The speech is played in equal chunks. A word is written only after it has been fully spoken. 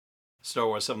Star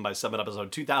Wars 7 by 7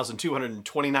 episode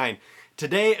 2229.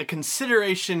 Today, a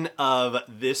consideration of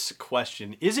this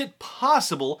question. Is it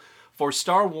possible for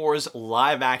Star Wars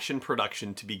live-action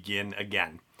production to begin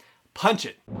again? Punch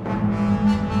it!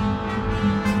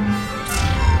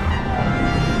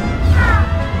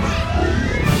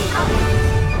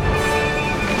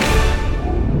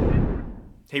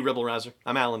 Hey Rebel Rouser,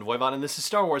 I'm Alan Voivod, and this is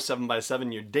Star Wars 7 by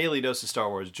 7, your daily dose of Star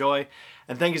Wars joy,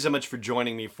 and thank you so much for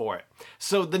joining me for it.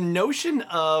 So the notion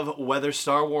of whether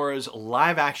Star Wars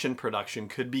live-action production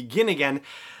could begin again,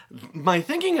 my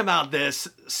thinking about this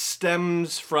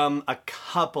stems from a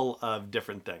couple of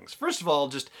different things. First of all,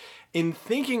 just in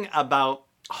thinking about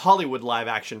Hollywood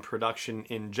live-action production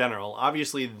in general,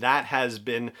 obviously that has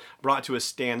been brought to a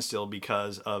standstill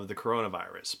because of the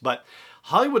coronavirus, but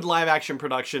Hollywood live-action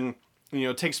production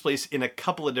takes place in a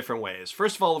couple of different ways.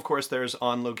 First of all, of course, there's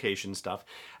on-location stuff,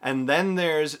 and then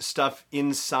there's stuff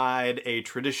inside a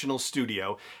traditional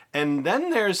studio, and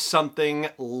then there's something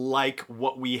like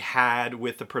what we had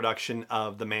with the production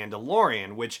of The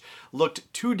Mandalorian, which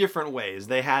looked two different ways.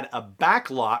 They had a back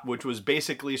lot, which was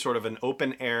basically sort of an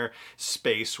open-air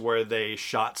space where they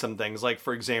shot some things, like,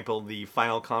 for example, the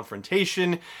final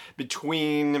confrontation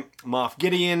between Moff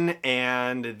Gideon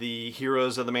and the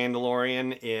heroes of The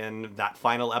Mandalorian in that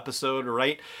final episode,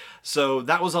 right? So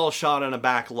that was all shot on a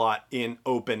back lot in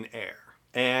open air.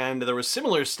 And there was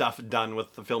similar stuff done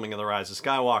with the filming of The Rise of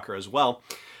Skywalker as well.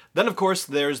 Then, of course,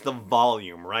 there's the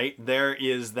volume, right? There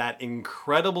is that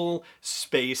incredible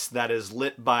space that is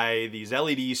lit by these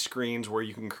LED screens where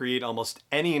you can create almost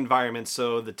any environment.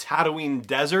 So the Tatooine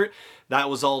desert, that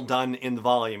was all done in the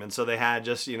volume. And so they had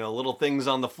just, little things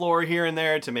on the floor here and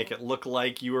there to make it look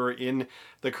like you were in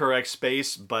the correct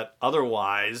space. But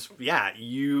otherwise, yeah,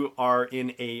 you are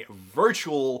in a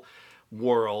virtual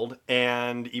world.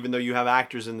 And even though you have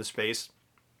actors in the space,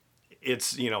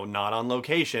 it's, not on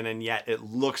location, and yet it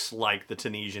looks like the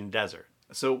Tunisian desert.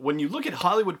 So when you look at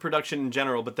Hollywood production in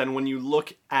general, but then when you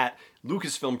look at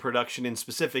Lucasfilm production in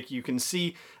specific, you can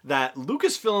see that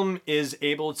Lucasfilm is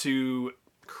able to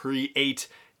create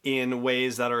in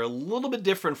ways that are a little bit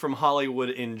different from Hollywood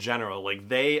in general. Like,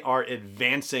 they are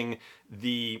advancing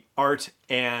the art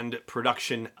and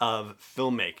production of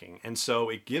filmmaking. And so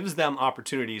it gives them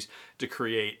opportunities to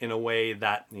create in a way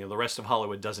that, the rest of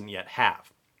Hollywood doesn't yet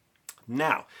have.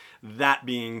 Now, that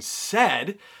being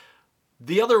said,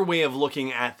 the other way of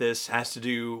looking at this has to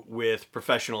do with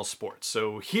professional sports.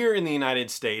 So here in the United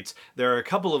States, there are a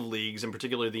couple of leagues, in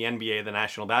particular the NBA, the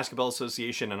National Basketball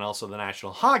Association, and also the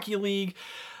National Hockey League,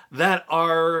 that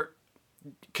are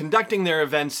conducting their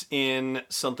events in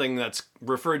something that's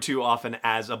referred to often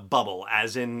as a bubble,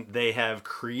 as in they have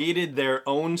created their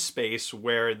own space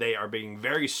where they are being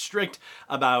very strict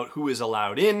about who is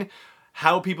allowed in,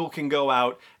 how people can go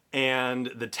out, and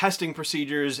the testing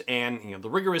procedures and the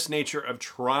rigorous nature of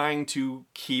trying to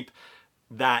keep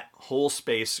that whole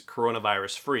space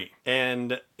coronavirus free.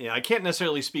 And I can't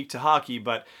necessarily speak to hockey,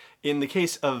 but in the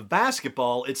case of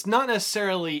basketball, it's not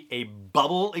necessarily a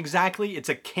bubble exactly, it's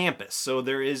a campus. So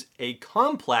there is a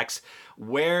complex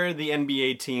where the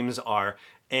NBA teams are,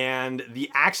 and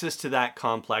the access to that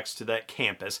complex, to that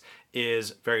campus,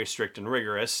 is very strict and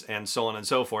rigorous, and so on and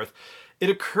so forth. It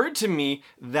occurred to me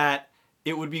that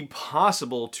it would be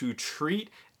possible to treat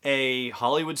a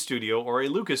Hollywood studio or a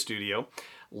Lucas studio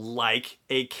like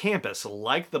a campus,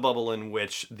 like the bubble in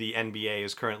which the NBA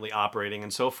is currently operating,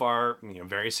 and so far,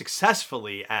 very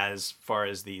successfully as far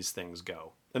as these things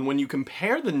go. And when you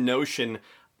compare the notion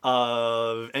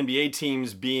of NBA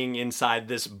teams being inside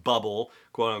this bubble,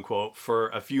 quote unquote, for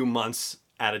a few months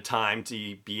at a time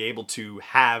to be able to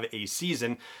have a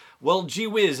season, well, gee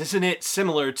whiz, isn't it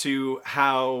similar to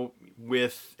how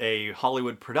with a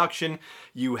Hollywood production,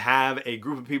 you have a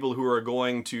group of people who are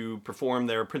going to perform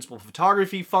their principal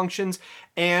photography functions,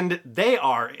 and they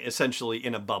are essentially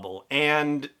in a bubble.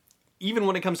 And even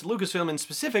when it comes to Lucasfilm in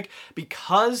specific,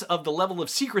 because of the level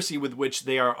of secrecy with which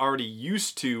they are already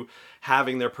used to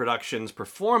having their productions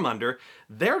perform under,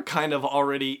 they're kind of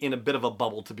already in a bit of a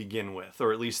bubble to begin with,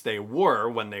 or at least they were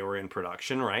when they were in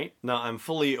production, right? Now, I'm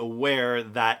fully aware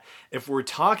that if we're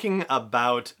talking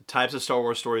about types of Star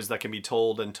Wars stories that can be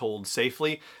told and told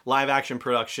safely, live-action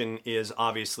production is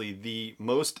obviously the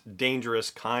most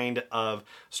dangerous kind of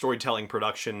storytelling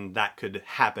production that could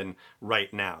happen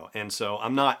right now. And so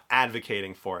I'm not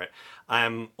advocating for it.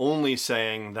 I'm only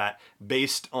saying that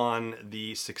based on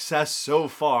the success so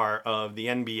far of the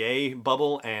NBA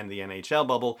bubble and the NHL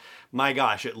bubble, my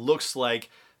gosh, it looks like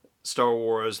Star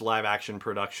Wars live action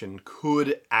production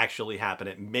could actually happen.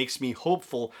 It makes me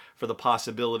hopeful for the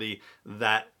possibility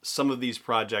that some of these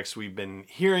projects we've been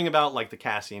hearing about, like the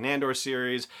Cassian Andor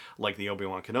series, like the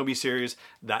Obi-Wan Kenobi series,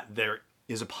 that there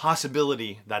is a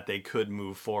possibility that they could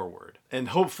move forward. And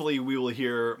hopefully we will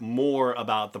hear more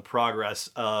about the progress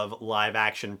of live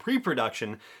action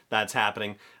pre-production that's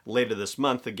happening later this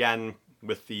month. Again,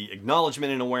 with the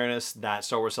acknowledgement and awareness that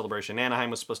Star Wars Celebration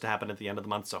Anaheim was supposed to happen at the end of the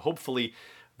month. So hopefully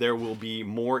there will be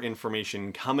more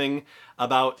information coming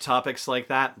about topics like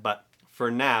that. But for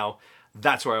now,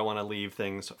 that's where I want to leave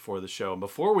things for the show.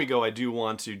 Before we go, I do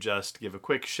want to just give a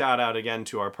quick shout out again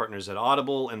to our partners at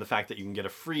Audible and the fact that you can get a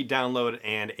free download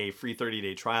and a free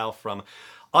 30-day trial from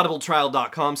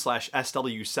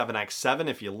audibletrial.com/SW7X7.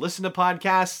 If you listen to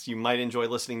podcasts, you might enjoy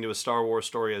listening to a Star Wars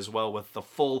story as well with the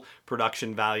full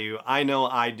production value. I know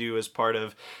I do, as part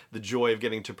of the joy of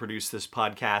getting to produce this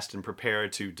podcast and prepare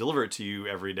to deliver it to you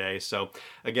every day. So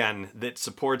again, that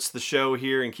supports the show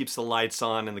here and keeps the lights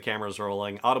on and the cameras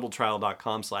rolling.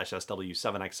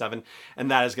 audibletrial.com/SW7X7. And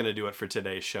that is going to do it for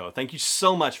today's show. Thank you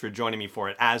so much for joining me for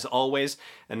it, as always,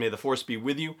 and may the Force be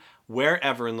with you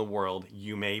wherever in the world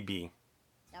you may be.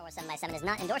 Star Wars 7x7 is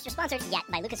not endorsed or sponsored yet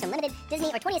by Lucasfilm Limited, Disney,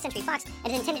 or 20th Century Fox,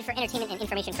 and is intended for entertainment and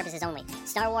information purposes only.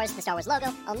 Star Wars, the Star Wars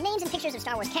logo, all names and pictures of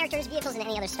Star Wars characters, vehicles, and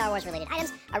any other Star Wars-related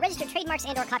items are registered trademarks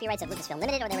and/or copyrights of Lucasfilm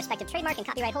Limited or their respective trademark and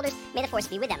copyright holders. May the Force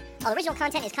be with them. All original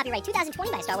content is copyright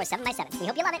 2020 by Star Wars 7x7. We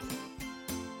hope you love it.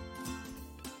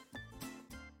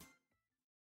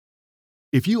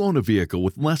 If you own a vehicle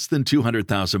with less than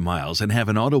 200,000 miles and have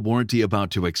an auto warranty about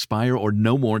to expire or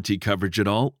no warranty coverage at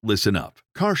all, listen up.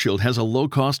 CarShield has a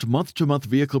low-cost month-to-month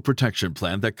vehicle protection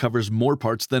plan that covers more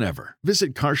parts than ever.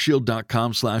 Visit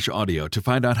carshield.com/audio to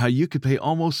find out how you could pay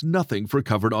almost nothing for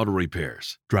covered auto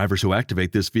repairs. Drivers who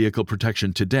activate this vehicle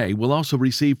protection today will also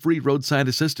receive free roadside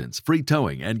assistance, free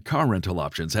towing, and car rental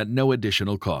options at no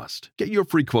additional cost. Get your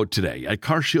free quote today at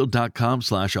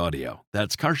carshield.com/audio.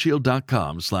 That's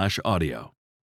carshield.com/audio.